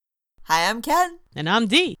Hi, I'm Ken. And I'm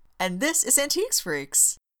Dee. And this is Antiques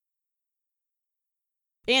Freaks.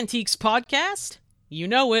 Antiques Podcast? You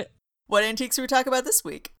know it. What antiques are we talking about this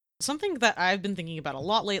week? Something that I've been thinking about a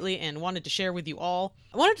lot lately and wanted to share with you all.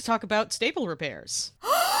 I wanted to talk about staple repairs.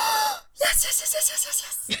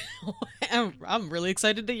 Yes. I'm really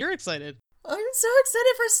excited that you're excited. I'm so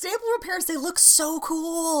excited for staple repairs. They look so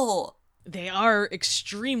cool. They are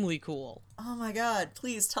extremely cool. Oh my god,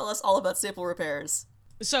 please tell us all about staple repairs.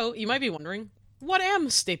 So, you might be wondering, what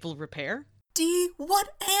am staple repair? Dee, what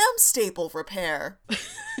am staple repair?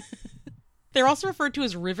 They're also referred to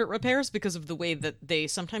as rivet repairs because of the way that they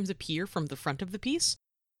sometimes appear from the front of the piece.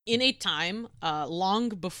 In a time long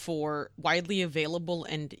before widely available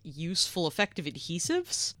and useful effective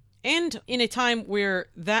adhesives, and in a time where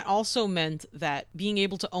that also meant that being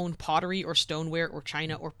able to own pottery or stoneware or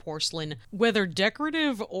china or porcelain, whether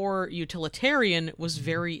decorative or utilitarian, was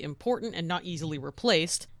very important and not easily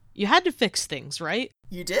replaced. You had to fix things, right?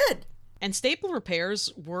 You did. And staple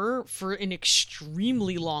repairs were, for an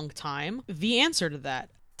extremely long time, the answer to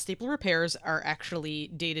that. Staple repairs are actually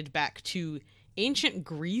dated back to ancient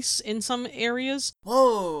Greece in some areas.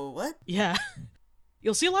 Whoa, what? Yeah.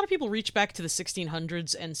 You'll see a lot of people reach back to the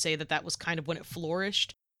 1600s and say that that was kind of when it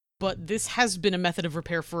flourished, but this has been a method of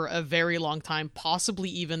repair for a very long time, possibly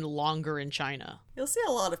even longer in China. You'll see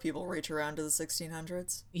a lot of people reach around to the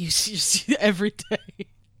 1600s. You see every day.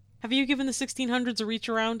 Have you given the 1600s a reach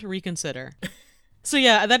around? Reconsider. So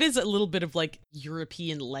yeah, that is a little bit of like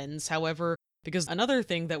European lens, however, because another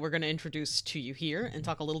thing that we're going to introduce to you here and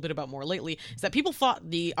talk a little bit about more lately is that people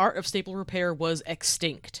thought the art of staple repair was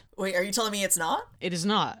extinct. Wait, are you telling me it's not? It is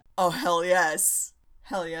not. Oh, hell yes.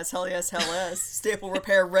 Hell yes, hell yes, hell yes. Staple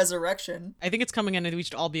repair resurrection. I think it's coming in and we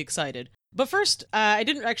should all be excited. But first, I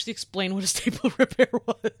didn't actually explain what a staple repair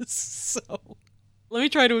was, so let me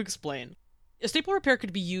try to explain. A staple repair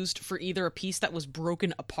could be used for either a piece that was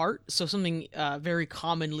broken apart, so something very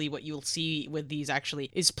commonly what you'll see with these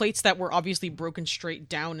actually is plates that were obviously broken straight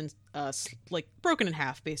down and like broken in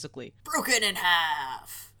half, basically. Broken in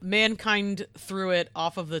half. Mankind threw it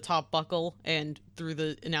off of the top buckle and through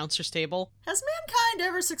the announcer's table. Has mankind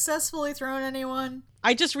ever successfully thrown anyone?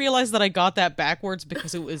 I just realized that I got that backwards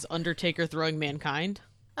because it was Undertaker throwing Mankind.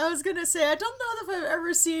 I was gonna say, I don't know if I've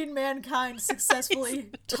ever seen mankind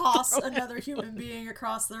successfully toss another human being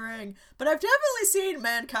across the ring, but I've definitely seen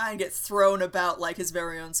mankind get thrown about like his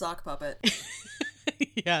very own sock puppet.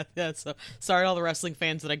 Yeah, so sorry to all the wrestling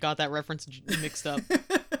fans that I got that reference mixed up.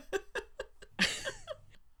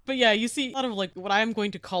 But yeah, you see a lot of like what I'm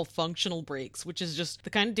going to call functional breaks, which is just the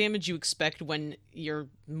kind of damage you expect when you're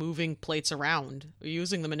moving plates around or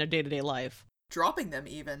using them in a day-to-day life. Dropping them,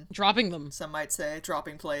 even. Dropping them. Some might say,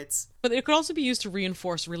 dropping plates. But it could also be used to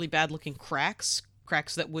reinforce really bad-looking cracks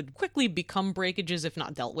that would quickly become breakages if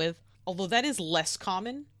not dealt with, although that is less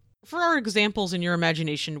common. For our examples in your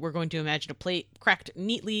imagination, we're going to imagine a plate cracked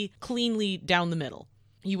neatly, cleanly down the middle.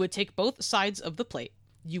 You would take both sides of the plate.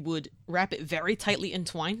 You would wrap it very tightly in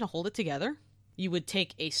twine to hold it together. You would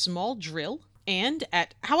take a small drill, and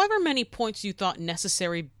at however many points you thought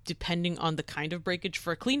necessary, depending on the kind of breakage,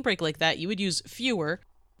 for a clean break like that, you would use fewer.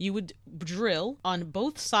 You would drill on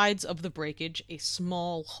both sides of the breakage a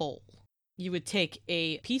small hole. You would take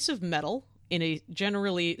a piece of metal in a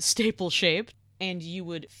generally staple shape, and you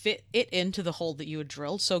would fit it into the hole that you had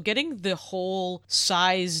drilled. So getting the hole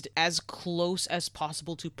sized as close as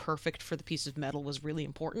possible to perfect for the piece of metal was really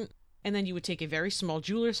important. And then you would take a very small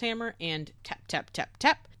jeweler's hammer and tap, tap, tap,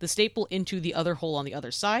 tap the staple into the other hole on the other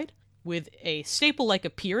side with a staple-like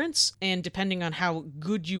appearance, and depending on how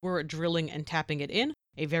good you were at drilling and tapping it in,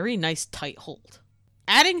 a very nice tight hold.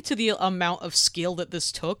 Adding to the amount of skill that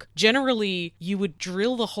this took, generally you would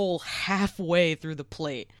drill the hole halfway through the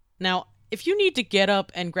plate. Now, if you need to get up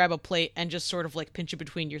and grab a plate and just sort of like pinch it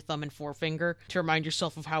between your thumb and forefinger to remind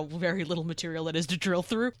yourself of how very little material it is to drill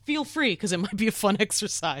through, feel free, because it might be a fun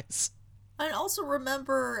exercise. And also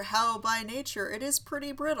remember how by nature it is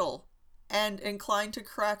pretty brittle and inclined to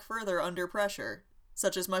crack further under pressure,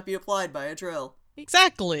 such as might be applied by a drill.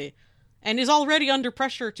 Exactly. And is already under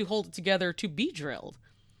pressure to hold it together to be drilled.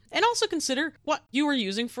 And also consider what you were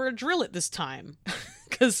using for a drill at this time.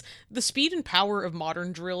 Because the speed and power of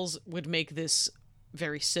modern drills would make this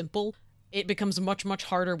very simple. It becomes much, much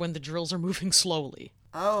harder when the drills are moving slowly.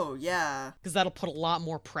 Oh, yeah. Because that'll put a lot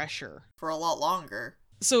more pressure. For a lot longer.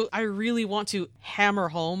 So I really want to hammer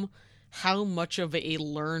home how much of a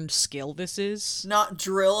learned skill this is. Not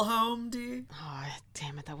drill home, D? Oh,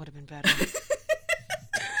 damn it, that would have been better.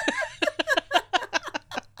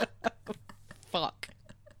 Fuck.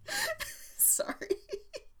 Sorry.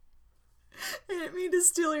 I didn't mean to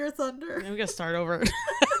steal your thunder. We gotta start over.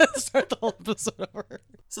 Start the whole episode over.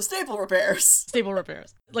 So staple repairs. Staple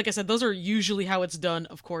repairs. Like I said, those are usually how it's done.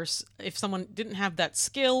 Of course, if someone didn't have that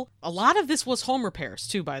skill, a lot of this was home repairs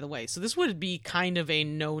too, by the way. So this would be kind of a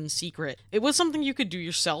known secret. It was something you could do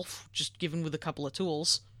yourself, just given with a couple of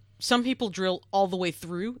tools. Some people drill all the way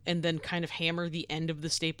through and then kind of hammer the end of the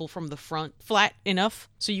staple from the front flat enough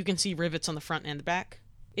so you can see rivets on the front and the back.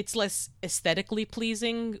 It's less aesthetically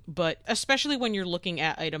pleasing, but especially when you're looking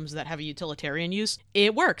at items that have a utilitarian use,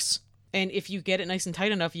 it works. And if you get it nice and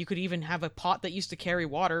tight enough, you could even have a pot that used to carry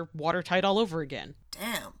water, watertight all over again.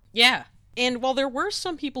 Damn. Yeah. And while there were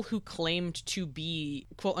some people who claimed to be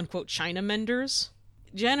quote-unquote China menders,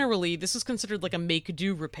 generally, this is considered like a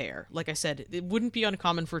make-do repair. Like I said, it wouldn't be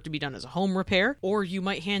uncommon for it to be done as a home repair, or you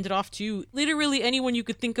might hand it off to literally anyone you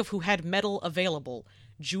could think of who had metal available.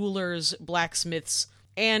 Jewelers, blacksmiths,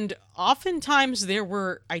 and oftentimes there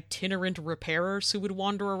were itinerant repairers who would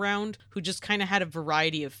wander around, who just kind of had a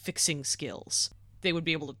variety of fixing skills. They would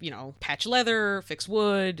be able to, patch leather, fix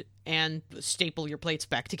wood, and staple your plates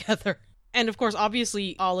back together. And of course,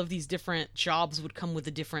 obviously, all of these different jobs would come with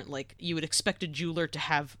a different, you would expect a jeweler to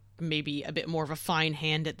have maybe a bit more of a fine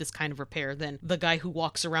hand at this kind of repair than the guy who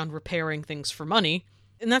walks around repairing things for money.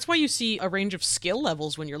 And that's why you see a range of skill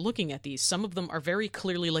levels when you're looking at these. Some of them are very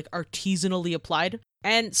clearly, artisanally applied,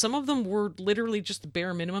 and some of them were literally just the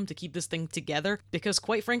bare minimum to keep this thing together, because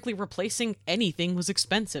quite frankly, replacing anything was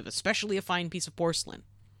expensive, especially a fine piece of porcelain.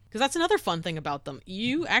 Because that's another fun thing about them.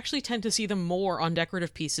 You actually tend to see them more on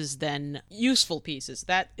decorative pieces than useful pieces.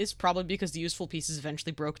 That is probably because the useful pieces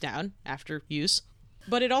eventually broke down after use.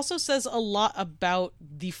 But it also says a lot about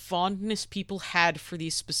the fondness people had for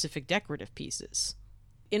these specific decorative pieces.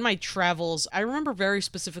 In my travels, I remember very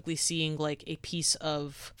specifically seeing a piece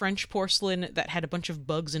of French porcelain that had a bunch of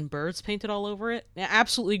bugs and birds painted all over it.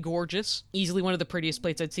 Absolutely gorgeous. Easily one of the prettiest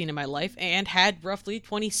plates I'd seen in my life, and had roughly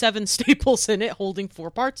 27 staples in it holding 4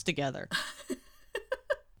 parts together.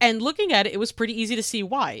 And looking at it, it was pretty easy to see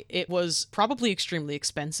why. It was probably extremely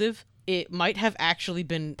expensive. It might have actually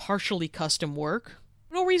been partially custom work.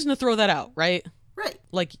 No reason to throw that out, right?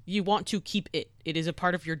 Right. You want to keep it. It is a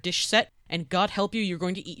part of your dish set, and God help you, you're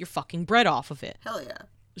going to eat your fucking bread off of it. Hell yeah.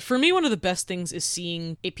 For me, one of the best things is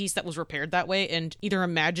seeing a piece that was repaired that way and either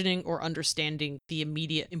imagining or understanding the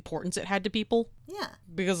immediate importance it had to people. Yeah.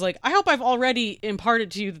 Because, I hope I've already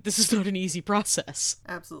imparted to you that this is not an easy process.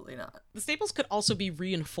 Absolutely not. The staples could also be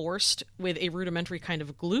reinforced with a rudimentary kind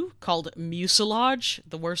of glue called mucilage,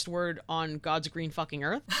 the worst word on God's green fucking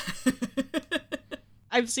earth.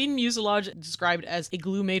 I've seen mucilage described as a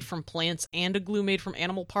glue made from plants and a glue made from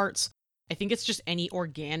animal parts. I think it's just any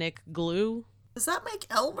organic glue. Does that make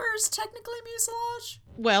Elmer's technically mucilage?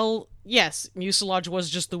 Well, yes, mucilage was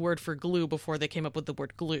just the word for glue before they came up with the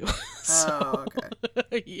word glue. Oh,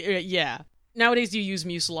 okay. Yeah. Nowadays you use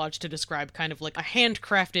mucilage to describe kind of a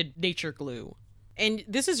handcrafted nature glue. And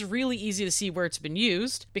this is really easy to see where it's been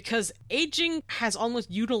used, because aging has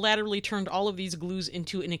almost unilaterally turned all of these glues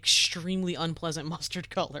into an extremely unpleasant mustard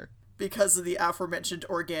color. Because of the aforementioned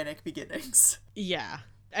organic beginnings. Yeah.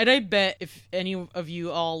 And I bet if any of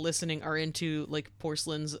you all listening are into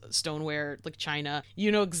porcelains, stoneware, china,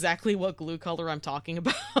 you know exactly what glue color I'm talking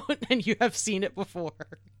about, and you have seen it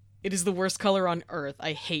before. It is the worst color on earth.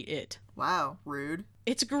 I hate it. Wow, rude.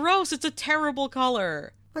 It's gross. It's a terrible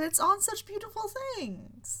color. But it's on such beautiful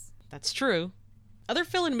things. That's true. Other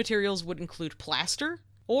fill-in materials would include plaster,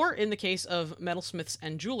 or in the case of metalsmiths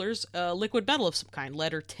and jewelers, liquid metal of some kind,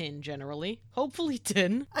 lead or tin generally. Hopefully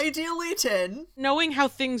tin. Ideally tin. Knowing how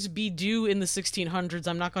things be do in the 1600s,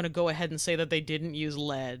 I'm not going to go ahead and say that they didn't use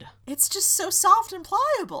lead. It's just so soft and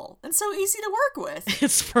pliable, and so easy to work with.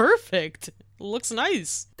 It's perfect. Looks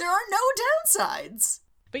nice. There are no downsides.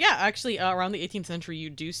 But yeah, actually, around the 18th century, you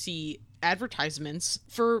do see advertisements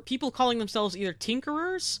for people calling themselves either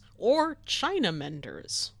tinkerers or china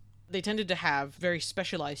menders. They tended to have very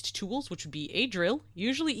specialized tools, which would be a drill,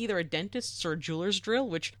 usually either a dentist's or a jeweler's drill,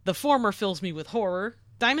 which the former fills me with horror.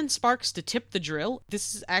 Diamond sparks to tip the drill.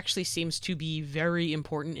 This actually seems to be very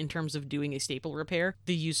important in terms of doing a staple repair.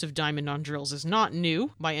 The use of diamond on drills is not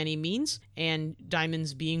new by any means, and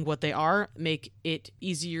diamonds being what they are, make it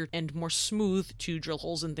easier and more smooth to drill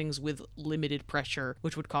holes in things with limited pressure,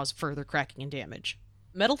 which would cause further cracking and damage.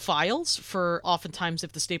 Metal files, for oftentimes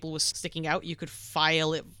if the staple was sticking out, you could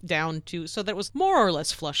file it down to so that it was more or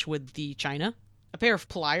less flush with the china. A pair of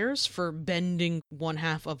pliers for bending one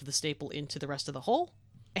half of the staple into the rest of the hole.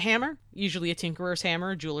 A hammer, usually a tinkerer's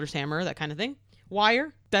hammer, jeweler's hammer, that kind of thing.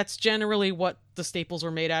 Wire, that's generally what the staples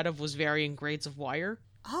were made out of, was varying grades of wire.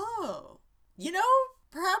 Oh.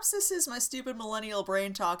 Perhaps this is my stupid millennial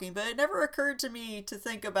brain talking, but it never occurred to me to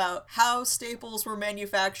think about how staples were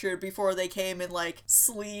manufactured before they came in, like,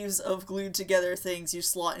 sleeves of glued together things you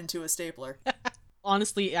slot into a stapler.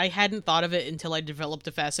 Honestly, I hadn't thought of it until I developed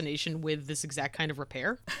a fascination with this exact kind of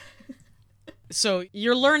repair. So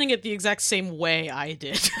you're learning it the exact same way I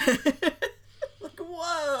did. Like,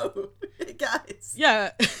 whoa! Hey, guys.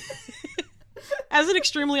 Yeah. As an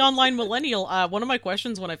extremely online millennial, one of my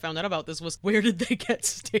questions when I found out about this was, where did they get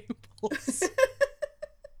staples?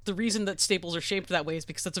 The reason that staples are shaped that way is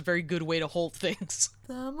because that's a very good way to hold things.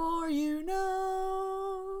 The more you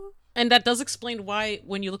know. And that does explain why,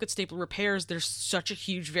 when you look at staple repairs, there's such a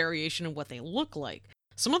huge variation in what they look like.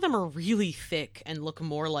 Some of them are really thick and look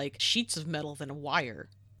more like sheets of metal than a wire.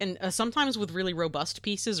 And sometimes with really robust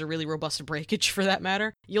pieces, or really robust breakage for that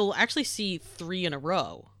matter, you'll actually see 3 in a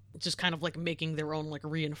row, just kind of like making their own like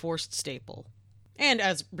reinforced staple. And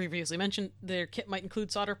as previously mentioned, their kit might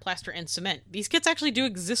include solder, plaster, and cement. These kits actually do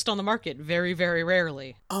exist on the market very, very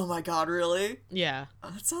rarely. Oh my god, really? Yeah.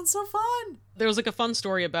 Oh, that sounds so fun! There was like a fun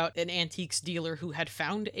story about an antiques dealer who had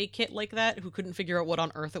found a kit like that, who couldn't figure out what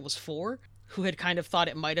on earth it was for, who had kind of thought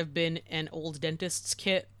it might have been an old dentist's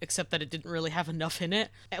kit, except that it didn't really have enough in it,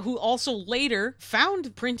 who also later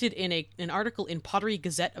found printed in an article in Pottery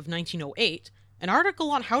Gazette of 1908, an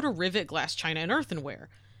article on how to rivet glass, china, and earthenware,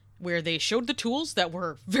 where they showed the tools that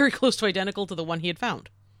were very close to identical to the one he had found.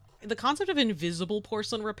 The concept of invisible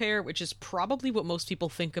porcelain repair, which is probably what most people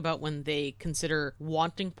think about when they consider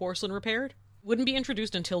wanting porcelain repaired, wouldn't be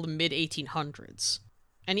introduced until the mid-1800s.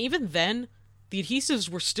 And even then, the adhesives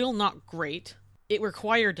were still not great. It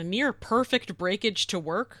required near perfect breakage to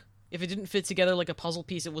work. If it didn't fit together like a puzzle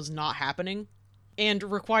piece, it was not happening. And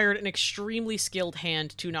required an extremely skilled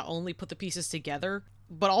hand to not only put the pieces together,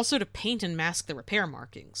 but also to paint and mask the repair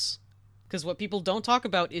markings. Because what people don't talk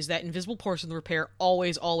about is that invisible porcelain repair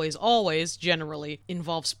always, generally,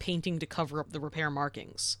 involves painting to cover up the repair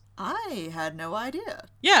markings. I had no idea.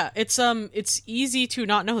 Yeah, it's easy to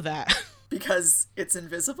not know that. Because it's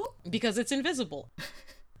invisible? Because it's invisible.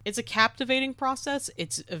 It's a captivating process.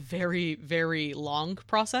 It's a very, very long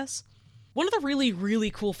process. One of the really, really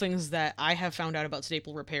cool things that I have found out about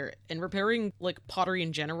staple repair, and repairing, like, pottery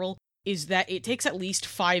in general, is that it takes at least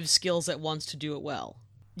 5 skills at once to do it well.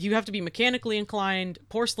 You have to be mechanically inclined,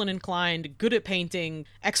 porcelain inclined, good at painting,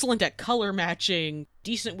 excellent at color matching,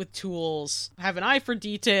 decent with tools, have an eye for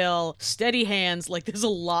detail, steady hands. Like, there's a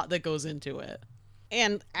lot that goes into it.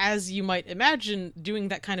 And as you might imagine, doing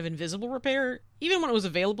that kind of invisible repair, even when it was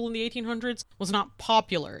available in the 1800s, was not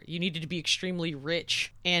popular. You needed to be extremely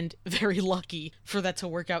rich and very lucky for that to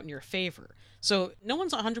work out in your favor. So no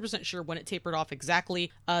one's 100% sure when it tapered off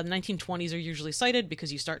exactly. The 1920s are usually cited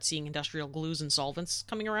because you start seeing industrial glues and solvents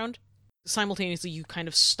coming around. Simultaneously, you kind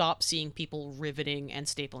of stop seeing people riveting and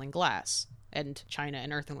stapling glass and china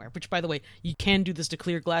and earthenware, which, by the way, you can do this to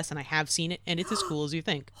clear glass, and I have seen it, and it's as cool as you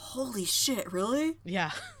think. Holy shit, really?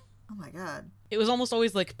 Yeah. Oh my god. It was almost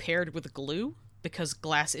always, like, paired with glue, because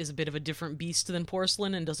glass is a bit of a different beast than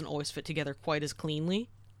porcelain and doesn't always fit together quite as cleanly.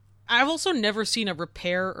 I've also never seen a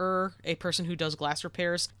repairer, a person who does glass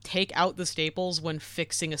repairs, take out the staples when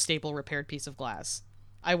fixing a staple repaired piece of glass.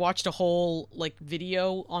 I watched a whole, like,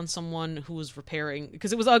 video on someone who was repairing,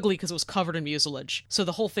 because it was ugly because it was covered in mucilage. So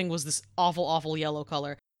the whole thing was this awful, awful yellow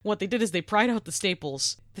color. What they did is they pried out the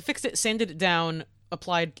staples, they fixed it, sanded it down,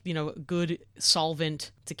 applied, good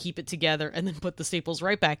solvent to keep it together, and then put the staples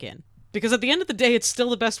right back in. Because at the end of the day, it's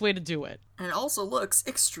still the best way to do it. And it also looks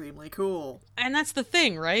extremely cool. And that's the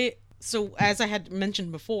thing, right? So, as I had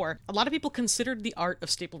mentioned before, a lot of people considered the art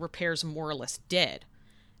of staple repairs more or less dead.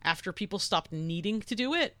 After people stopped needing to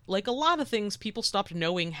do it, like a lot of things, people stopped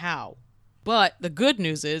knowing how. But the good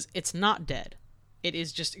news is, it's not dead. It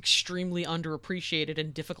is just extremely underappreciated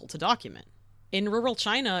and difficult to document. In rural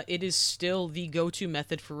China, it is still the go-to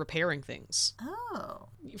method for repairing things. Oh.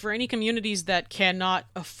 For any communities that cannot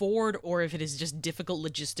afford, or if it is just difficult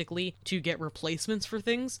logistically to get replacements for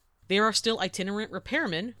things, there are still itinerant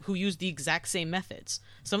repairmen who use the exact same methods.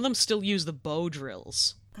 Some of them still use the bow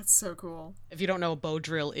drills. That's so cool. If you don't know what a bow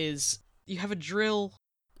drill is, you have a drill.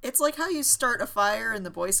 It's like how you start a fire in the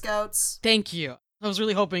Boy Scouts. Thank you. I was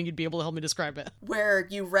really hoping you'd be able to help me describe it. Where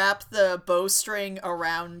you wrap the bowstring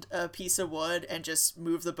around a piece of wood and just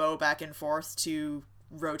move the bow back and forth to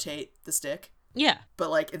rotate the stick. Yeah. But,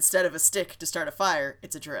 like, instead of a stick to start a fire,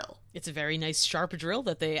 it's a drill. It's a very nice sharp drill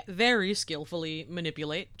that they very skillfully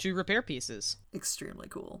manipulate to repair pieces. Extremely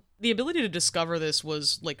cool. The ability to discover this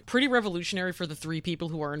was, like, pretty revolutionary for the 3 people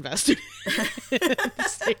who are invested in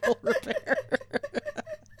staple repair.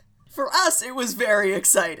 For us, it was very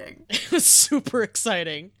exciting. It was super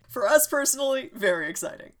exciting. For us personally, very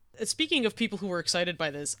exciting. Speaking of people who were excited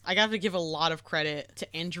by this, I got to give a lot of credit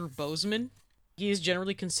to Andrew Bozeman. He is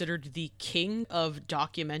generally considered the king of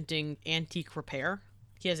documenting antique repair.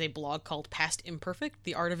 He has a blog called Past Imperfect,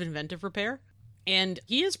 The Art of Inventive Repair. And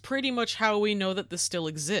he is pretty much how we know that this still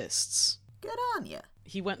exists. Good on ya.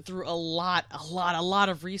 He went through a lot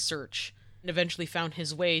of research and eventually found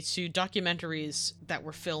his way to documentaries that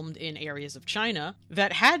were filmed in areas of China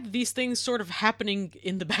that had these things sort of happening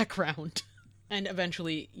in the background, and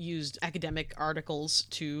eventually used academic articles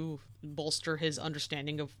to bolster his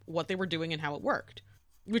understanding of what they were doing and how it worked.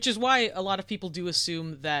 Which is why a lot of people do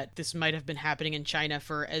assume that this might have been happening in China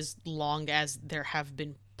for as long as there have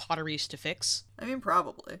been potteries to fix. I mean,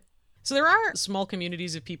 probably. So there are small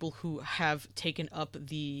communities of people who have taken up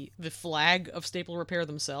the flag of staple repair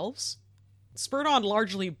themselves, spurred on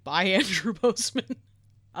largely by Andrew Bozeman,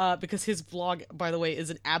 because his blog, by the way, is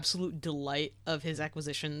an absolute delight of his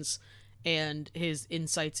acquisitions and his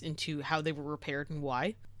insights into how they were repaired and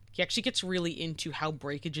why. He actually gets really into how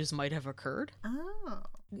breakages might have occurred. Oh.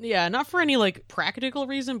 Yeah, not for any, like, practical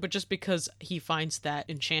reason, but just because he finds that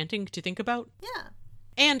enchanting to think about. Yeah.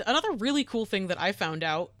 And another really cool thing that I found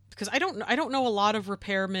out, because I don't know a lot of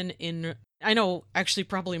repairmen in... I know, actually,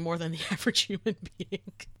 probably more than the average human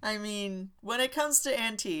being. I mean, when it comes to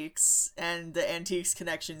antiques and the antiques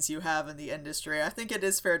connections you have in the industry, I think it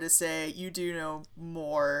is fair to say you do know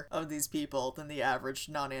more of these people than the average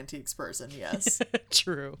non-antiques person, yes.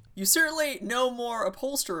 True. You certainly know more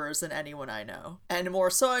upholsterers than anyone I know, and more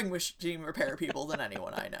sewing machine repair people than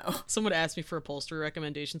anyone I know. Someone asked me for upholstery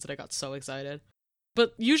recommendations and I got so excited.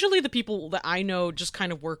 But usually the people that I know just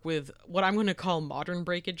kind of work with what I'm going to call modern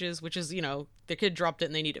breakages, which is, you know, their kid dropped it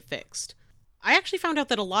and they need it fixed. I actually found out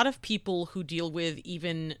that a lot of people who deal with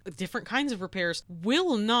even different kinds of repairs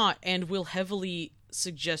will not and will heavily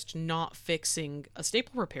suggest not fixing a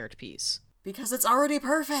staple repaired piece. Because it's already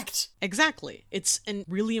perfect! Exactly. It's a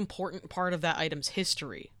really important part of that item's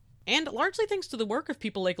history. And largely thanks to the work of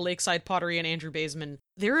people like Lakeside Pottery and Andrew Bozeman,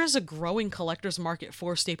 there is a growing collector's market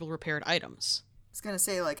for staple repaired items. I was gonna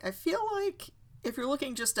say, like, I feel like if you're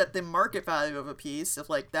looking just at the market value of a piece, if,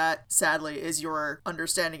 like, that, sadly, is your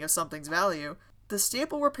understanding of something's value, the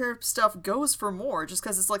staple repair stuff goes for more just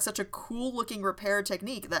because it's, like, such a cool-looking repair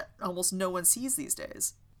technique that almost no one sees these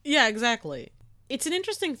days. Yeah, exactly. It's an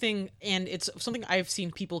interesting thing, and it's something I've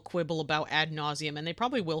seen people quibble about ad nauseum, and they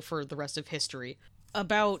probably will for the rest of history,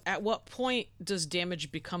 about at what point does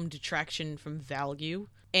damage become detraction from value.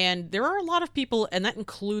 And there are a lot of people, and that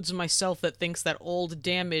includes myself, that thinks that old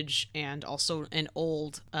damage and also an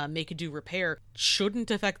old make-a-do repair shouldn't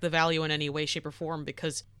affect the value in any way, shape, or form,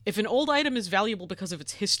 because if an old item is valuable because of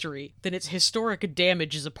its history, then its historic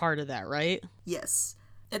damage is a part of that, right? Yes.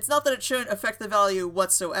 It's not that it shouldn't affect the value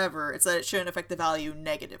whatsoever, it's that it shouldn't affect the value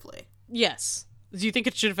negatively. Yes. Do you think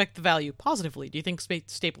it should affect the value positively? Do you think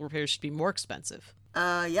staple repairs should be more expensive?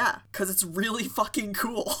 Yeah, because it's really fucking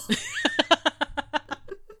cool.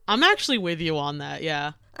 I'm actually with you on that,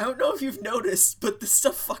 yeah. I don't know if you've noticed, but this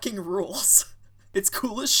stuff fucking rules. It's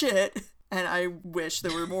cool as shit, and I wish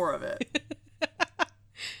there were more of it.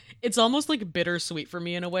 It's almost like bittersweet for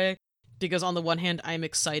me in a way, because on the one hand, I'm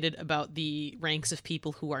excited about the ranks of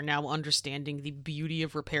people who are now understanding the beauty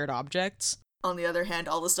of repaired objects. On the other hand,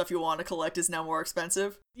 all the stuff you want to collect is now more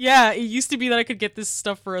expensive. Yeah, it used to be that I could get this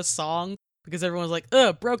stuff for a song, because everyone's like,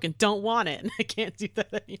 ugh, broken, don't want it, and I can't do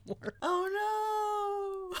that anymore. Oh no!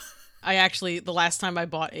 I actually, the last time I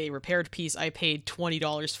bought a repaired piece, I paid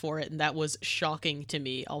 $20 for it, and that was shocking to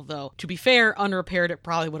me, although, to be fair, unrepaired, it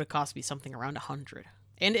probably would have cost me something around $100.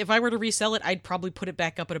 And if I were to resell it, I'd probably put it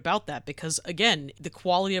back up at about that, because, again, the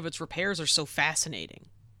quality of its repairs are so fascinating.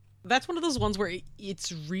 That's one of those ones where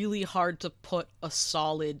it's really hard to put a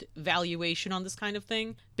solid valuation on this kind of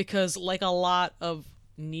thing, because like a lot of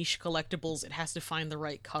niche collectibles, it has to find the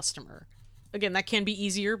right customer. Again, that can be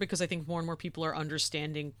easier because I think more and more people are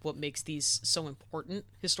understanding what makes these so important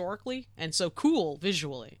historically and so cool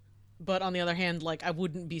visually. But on the other hand, like, I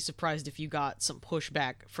wouldn't be surprised if you got some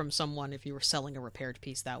pushback from someone if you were selling a repaired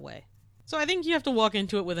piece that way. So I think you have to walk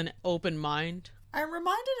into it with an open mind. I'm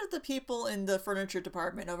reminded of the people in the furniture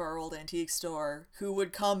department of our old antique store who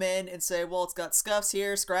would come in and say, well, it's got scuffs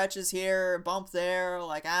here, scratches here, bump there,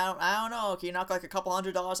 like, I don't know, can you knock like a couple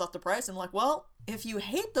 $100 off the price? And I'm like, well, if you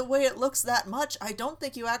hate the way it looks that much, I don't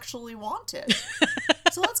think you actually want it.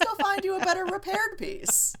 So let's go find you a better repaired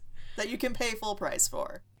piece that you can pay full price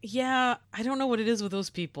for. Yeah, I don't know what it is with those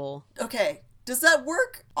people. Okay, does that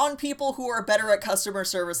work on people who are better at customer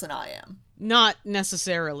service than I am? Not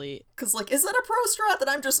necessarily. Because, like, is that a pro strat that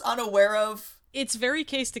I'm just unaware of? It's very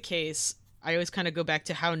case to case. I always kind of go back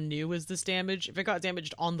to how new is this damage. If it got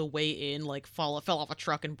damaged on the way in, like fell off a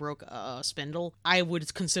truck and broke a spindle, I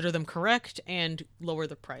would consider them correct and lower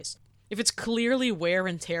the price. If it's clearly wear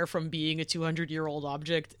and tear from being a 200-year-old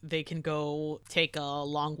object, they can go take a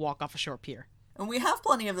long walk off a short pier. And we have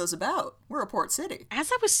plenty of those about. We're a port city.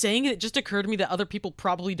 As I was saying it just occurred to me that other people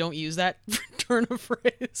probably don't use that turn of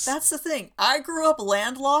phrase. That's the thing. I grew up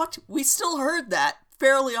landlocked. We still heard that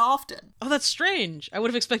fairly often. Oh, that's strange. I would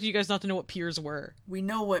have expected you guys not to know what piers were. We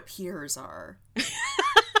know what piers are.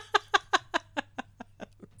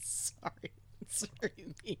 Sorry. It's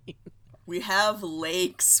very mean. We have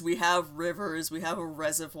lakes, we have rivers, we have a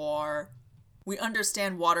reservoir. We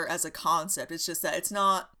understand water as a concept. It's just that it's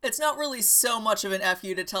not really so much of an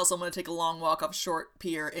FU to tell someone to take a long walk off a short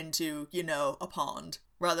pier into, a pond,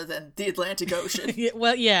 rather than the Atlantic Ocean.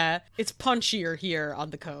 Well, yeah, it's punchier here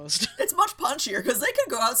on the coast. It's much punchier, because they can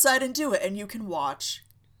go outside and do it, and you can watch.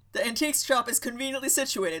 The antiques shop is conveniently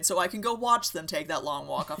situated, so I can go watch them take that long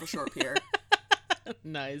walk off a short pier.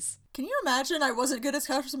 Nice. Can you imagine I wasn't good at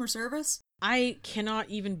customer service? I cannot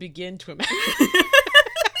even begin to imagine.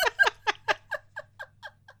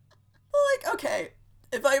 Okay,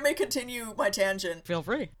 if I may continue my tangent. Feel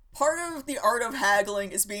free. Part of the art of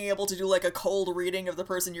haggling is being able to do like a cold reading of the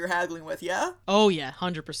person you're haggling with, yeah? Oh yeah,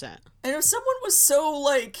 100%. And if someone was so,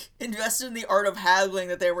 invested in the art of haggling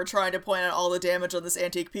that they were trying to point out all the damage on this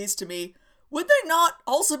antique piece to me, would they not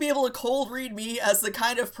also be able to cold read me as the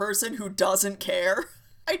kind of person who doesn't care?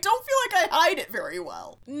 I don't feel like I hide it very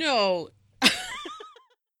well. No.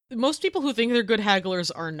 Most people who think they're good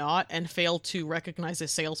hagglers are not, and fail to recognize a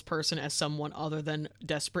salesperson as someone other than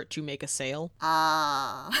desperate to make a sale.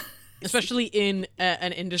 Especially in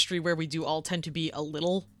an industry where we do all tend to be a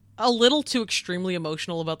little too extremely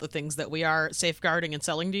emotional about the things that we are safeguarding and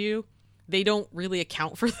selling to you. They don't really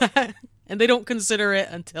account for that, and they don't consider it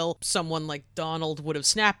until someone like Donald would have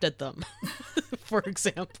snapped at them, for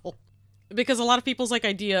example. Because a lot of people's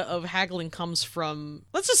idea of haggling comes from,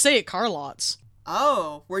 let's just say it, car lots.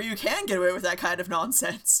 Oh, where you can get away with that kind of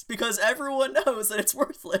nonsense, because everyone knows that it's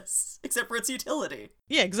worthless, except for its utility.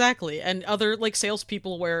 Yeah, exactly. And other,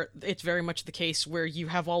 salespeople where it's very much the case where you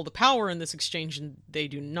have all the power in this exchange and they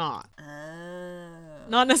do not.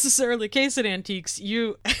 Not necessarily the case in antiques.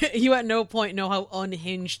 You at no point know how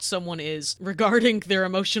unhinged someone is regarding their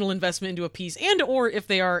emotional investment into a piece, and or if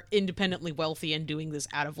they are independently wealthy and doing this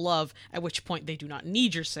out of love, at which point they do not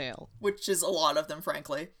need your sale. Which is a lot of them,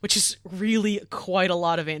 frankly. Which is really quite a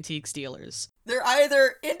lot of antiques dealers. They're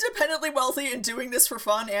either independently wealthy and doing this for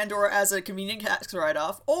fun and or as a convenient tax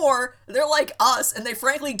write-off, or they're like us and they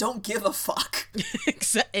frankly don't give a fuck.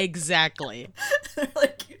 Exactly.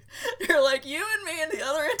 They're like you and me and the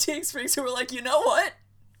other antiques freaks who are like, you know what?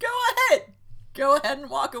 Go ahead. Go ahead and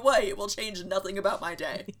walk away. It will change nothing about my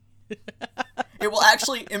day. It will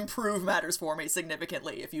actually improve matters for me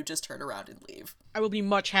significantly if you just turn around and leave. I will be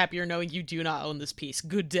much happier knowing you do not own this piece.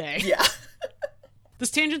 Good day. Yeah.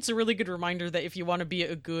 This tangent's a really good reminder that if you want to be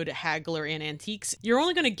a good haggler in antiques, you're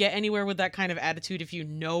only going to get anywhere with that kind of attitude if you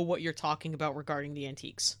know what you're talking about regarding the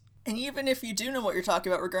antiques. And even if you do know what you're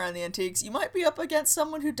talking about regarding the antiques, you might be up against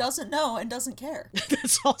someone who doesn't know and doesn't care.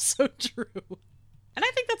 That's also true. And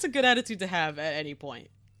I think that's a good attitude to have at any point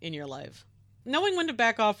in your life. Knowing when to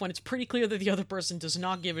back off when it's pretty clear that the other person does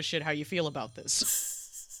not give a shit how you feel about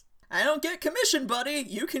this. I don't get commission, buddy.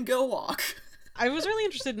 You can go walk. I was really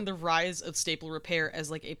interested in the rise of staple repair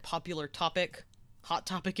as a popular topic, hot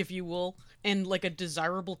topic if you will, and a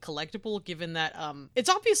desirable collectible, given that it's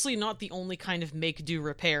obviously not the only kind of make-do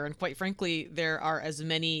repair, and quite frankly, there are as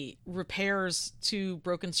many repairs to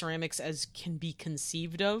broken ceramics as can be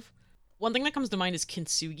conceived of. One thing that comes to mind is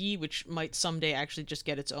kintsugi, which might someday actually just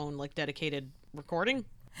get its own dedicated recording.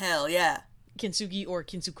 Hell yeah. Kintsugi, or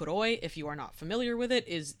kintsukuroi, if you are not familiar with it,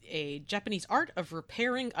 is a Japanese art of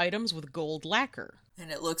repairing items with gold lacquer.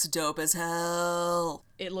 And it looks dope as hell.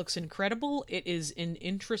 It looks incredible. It is an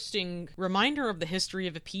interesting reminder of the history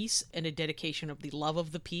of a piece and a dedication of the love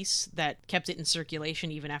of the piece that kept it in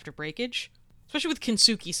circulation even after breakage. Especially with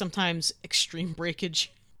kintsugi, sometimes extreme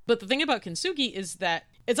breakage. But the thing about kintsugi is that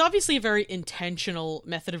it's obviously a very intentional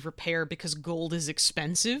method of repair because gold is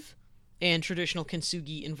expensive. And traditional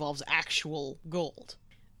kintsugi involves actual gold.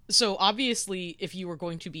 So obviously, if you were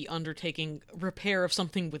going to be undertaking repair of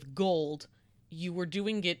something with gold, you were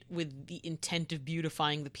doing it with the intent of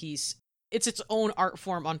beautifying the piece. It's its own art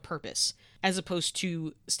form on purpose, as opposed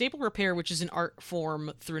to staple repair, which is an art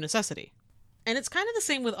form through necessity. And it's kind of the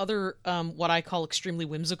same with other, what I call extremely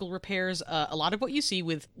whimsical repairs. A lot of what you see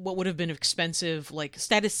with what would have been expensive,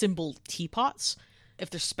 status symbol teapots, if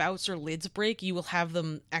their spouts or lids break, you will have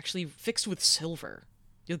them actually fixed with silver.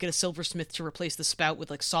 You'll get a silversmith to replace the spout with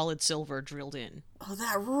like solid silver drilled in. Oh,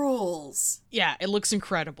 that rules. Yeah, it looks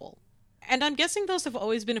incredible. And I'm guessing those have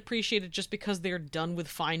always been appreciated just because they're done with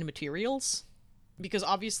fine materials. Because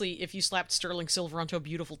obviously, if you slapped sterling silver onto a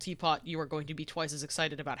beautiful teapot, you are going to be twice as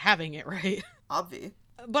excited about having it, right? Obvi.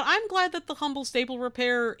 But I'm glad that the humble staple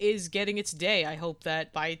repair is getting its day. I hope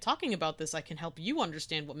that by talking about this, I can help you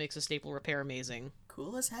understand what makes a staple repair amazing.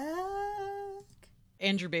 Cool as heck.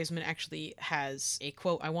 Andrew Baseman actually has a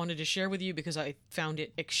quote I wanted to share with you because I found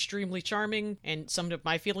it extremely charming and summed up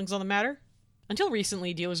my feelings on the matter. Until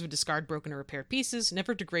recently, dealers would discard broken or repaired pieces,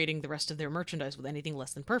 never degrading the rest of their merchandise with anything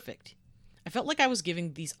less than perfect. I felt like I was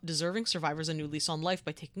giving these deserving survivors a new lease on life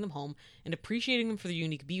by taking them home and appreciating them for their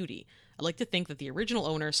unique beauty. I like to think that the original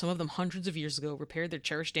owner, some of them hundreds of years ago, repaired their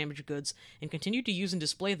cherished damaged goods and continued to use and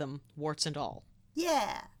display them, warts and all.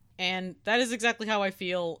 Yeah. And that is exactly how I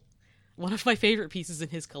feel. One of my favorite pieces in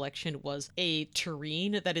his collection was a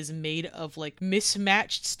tureen that is made of like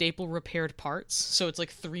mismatched staple repaired parts. So it's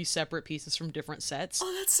like 3 separate pieces from different sets.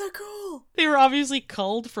 Oh, that's so cool. They were obviously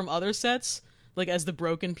culled from other sets, like as the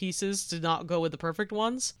broken pieces to not go with the perfect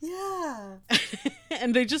ones. Yeah.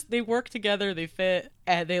 And they work together, they fit,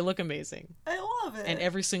 and they look amazing. I love it. And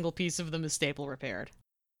every single piece of them is staple repaired.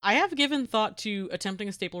 I have given thought to attempting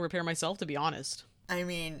a staple repair myself, to be honest. I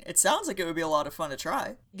mean, it sounds like it would be a lot of fun to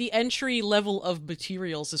try. The entry level of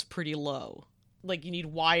materials is pretty low. Like, you need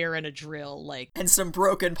wire and a drill, like... And some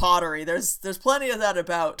broken pottery. There's plenty of that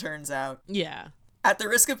about, turns out. Yeah. At the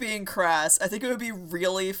risk of being crass, I think it would be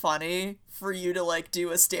really funny for you to, like,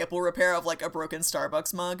 do a staple repair of, like, a broken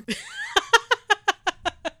Starbucks mug.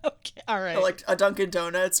 Okay, alright. Or, like, a Dunkin'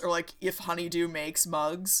 Donuts, or, like, if Honeydew makes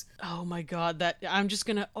mugs. Oh my god, I'm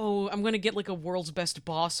gonna get, like, a World's Best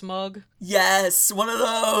Boss mug. Yes, one of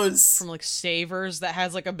those! From, like, Savers that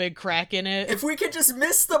has, like, a big crack in it. If we could just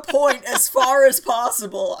miss the point as far as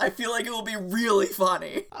possible, I feel like it will be really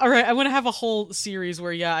funny. Alright, I'm gonna have a whole series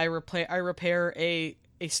where, yeah, I repair a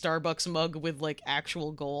Starbucks mug with, like,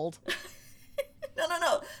 actual gold.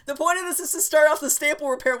 No. The point of this is to start off the staple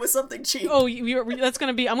repair with something cheap. Oh, that's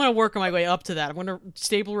gonna be... I'm gonna work my way up to that. I'm gonna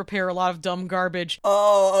staple repair a lot of dumb garbage.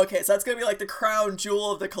 Oh, okay, so that's gonna be like the crown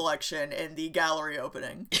jewel of the collection in the gallery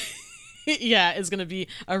opening. Yeah, it's gonna be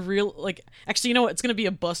a real, like... Actually, you know what? It's gonna be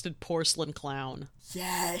a busted porcelain clown.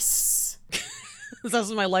 Yes! That's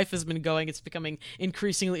how my life has been going. It's becoming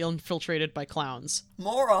increasingly infiltrated by clowns.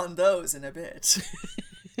 More on those in a bit.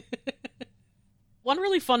 One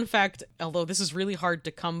really fun fact, although this is really hard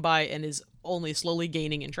to come by and is only slowly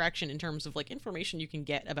gaining in traction in terms of like information you can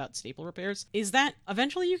get about staple repairs, is that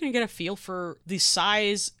eventually you can get a feel for the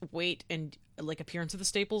size, weight, and like appearance of the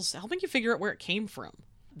staples, helping you figure out where it came from.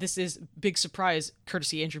 This is big surprise,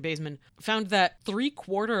 courtesy Andrew Baseman, found that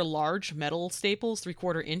 3/4 large metal staples,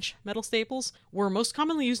 3/4 inch metal staples, were most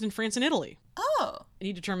commonly used in France and Italy. Oh. And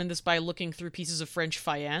he determined this by looking through pieces of French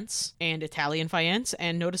faience and Italian faience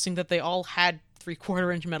and noticing that they all had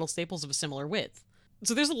 3/4 inch metal staples of a similar width.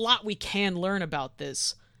 So there's a lot we can learn about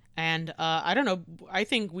this. And I don't know, I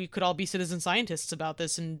think we could all be citizen scientists about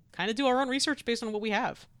this and kind of do our own research based on what we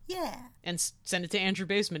have. Yeah. And send it to Andrew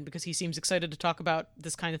Baseman because he seems excited to talk about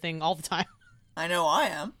this kind of thing all the time. I know I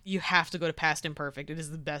am. You have to go to Past Imperfect. It is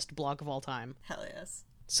the best blog of all time. Hell yes.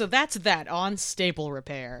 So that's that on staple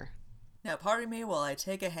repair. Now pardon me while I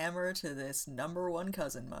take a hammer to this #1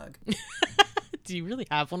 cousin mug. Do you really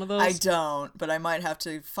have one of those? I don't, but I might have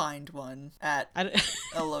to find one at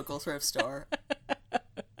a local thrift store.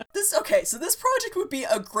 So this project would be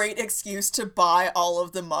a great excuse to buy all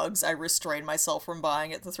of the mugs I restrain myself from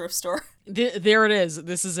buying at the thrift store. There it is.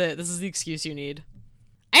 This is it. This is the excuse you need.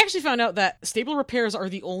 I actually found out that staple repairs are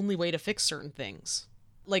the only way to fix certain things.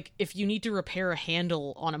 Like, if you need to repair a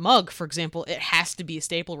handle on a mug, for example, it has to be a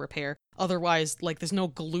staple repair. Otherwise, like, there's no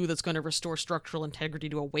glue that's going to restore structural integrity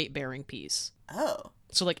to a weight-bearing piece. Oh.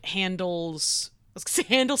 So, like, handles... Let's say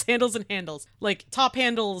handles, and handles. Like, top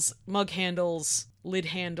handles, mug handles, lid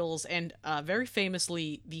handles, and very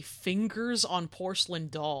famously, the fingers on porcelain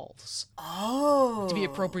dolls. Oh. To be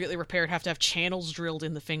appropriately repaired, have to have channels drilled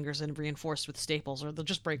in the fingers and reinforced with staples, or they'll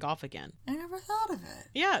just break off again. I never thought of it.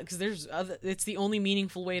 Yeah, because it's the only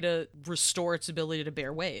meaningful way to restore its ability to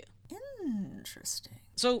bear weight. Interesting.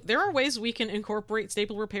 So there are ways we can incorporate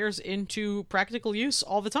staple repairs into practical use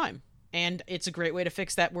all the time. And it's a great way to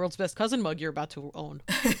fix that World's Best Cousin mug you're about to own.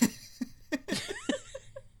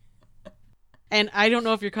 And I don't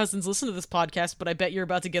know if your cousins listen to this podcast, but I bet you're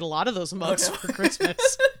about to get a lot of those mugs for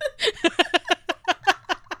Christmas.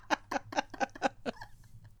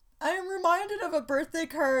 I am reminded of a birthday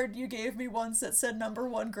card you gave me once that said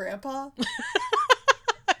 #1 Grandpa.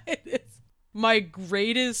 It is. My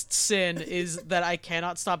greatest sin is that I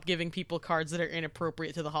cannot stop giving people cards that are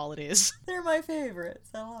inappropriate to the holidays. They're my favorites.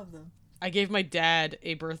 I love them. I gave my dad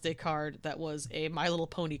a birthday card that was a My Little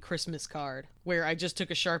Pony Christmas card, where I just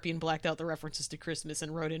took a Sharpie and blacked out the references to Christmas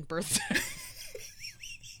and wrote in birthday.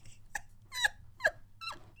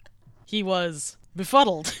 He was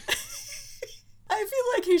befuddled. I feel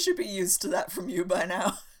like he should be used to that from you by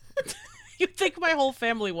now. You'd think my whole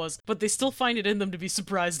family was, but they still find it in them to be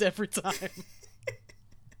surprised every time.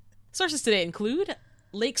 Sources today include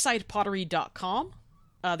lakesidepottery.com,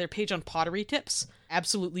 their page on pottery tips.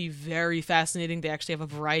 Absolutely very fascinating. They actually have a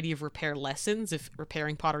variety of repair lessons if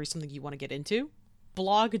repairing pottery is something you want to get into.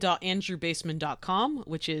 blog.andrewbaseman.com,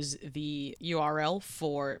 which is the URL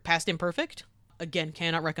for Past Imperfect. Again,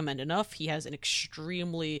 cannot recommend enough. He has an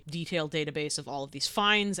extremely detailed database of all of these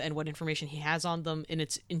finds and what information he has on them, and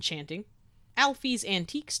it's enchanting.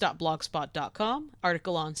 alfiesantiques.blogspot.com,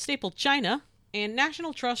 article on stapled china, and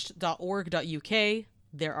nationaltrust.org.uk,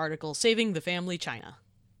 their article Saving the Family China.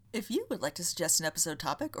 If you would like to suggest an episode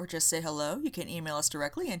topic or just say hello, you can email us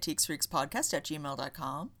directly,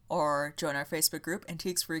 antiquesfreakspodcast@gmail.com, or join our Facebook group,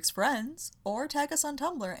 Antiques Freaks Friends, or tag us on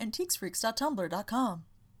Tumblr, antiquesfreaks.tumblr.com.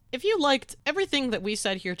 If you liked everything that we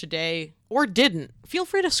said here today, or didn't, feel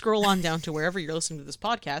free to scroll on down to wherever you're listening to this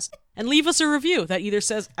podcast and leave us a review that either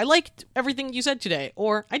says, I liked everything you said today,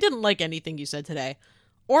 or I didn't like anything you said today,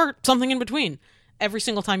 or something in between. Every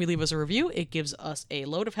single time you leave us a review, it gives us a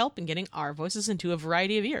load of help in getting our voices into a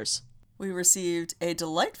variety of ears. We received a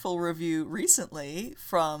delightful review recently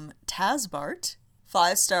from Tazbart,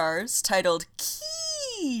 5 stars, titled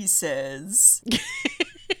Kisses.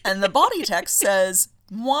 And the body text says,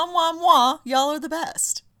 "Mwah, mwah, mwah, y'all are the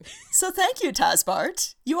best." So thank you,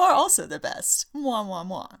 Tazbart. You are also the best. Mwah, mwah,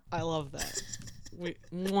 mwah. I love that. Mwah,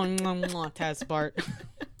 mwah, mwah, Tazbart.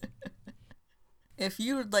 If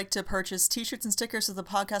you would like to purchase t-shirts and stickers with the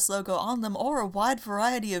podcast logo on them or a wide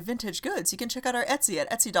variety of vintage goods, you can check out our Etsy at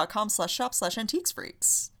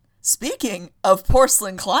etsy.com/shop/antiquesfreaks. Speaking of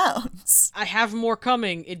porcelain clowns. I have more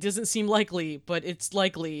coming. It doesn't seem likely, but it's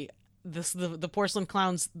likely. The porcelain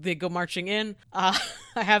clowns, they go marching in. I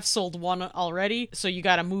have sold one already, so you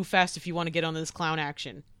gotta move fast if you want to get on this clown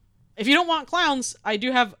action. If you don't want clowns, I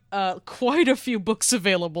do have quite a few books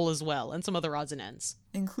available as well, and some other odds and ends.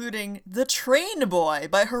 Including The Train Boy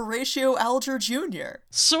by Horatio Alger Jr.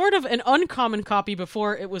 Sort of an uncommon copy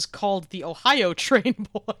before it was called The Ohio Train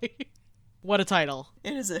Boy. What a title.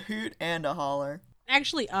 It is a hoot and a holler.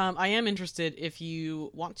 Actually, I am interested if you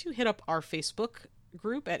want to hit up our Facebook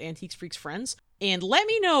group at Antiques Freaks Friends and let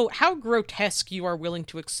me know how grotesque you are willing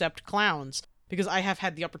to accept clowns, because I have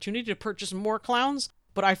had the opportunity to purchase more clowns,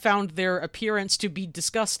 but I found their appearance to be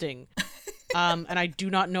disgusting. And I do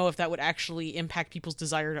not know if that would actually impact people's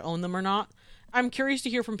desire to own them or not. I'm curious to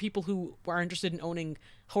hear from people who are interested in owning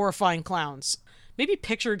horrifying clowns. Maybe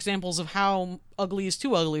picture examples of how ugly is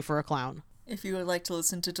too ugly for a clown. If you would like to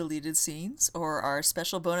listen to deleted scenes or our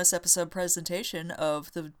special bonus episode presentation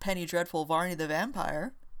of the Penny Dreadful Varney the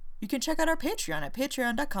Vampire, you can check out our Patreon at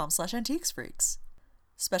patreon.com/antiquesfreaks.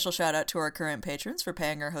 Special shout out to our current patrons for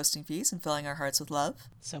paying our hosting fees and filling our hearts with love.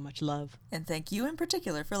 So much love. And thank you in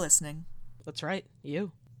particular for listening. That's right,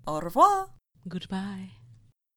 you. Au revoir. Goodbye.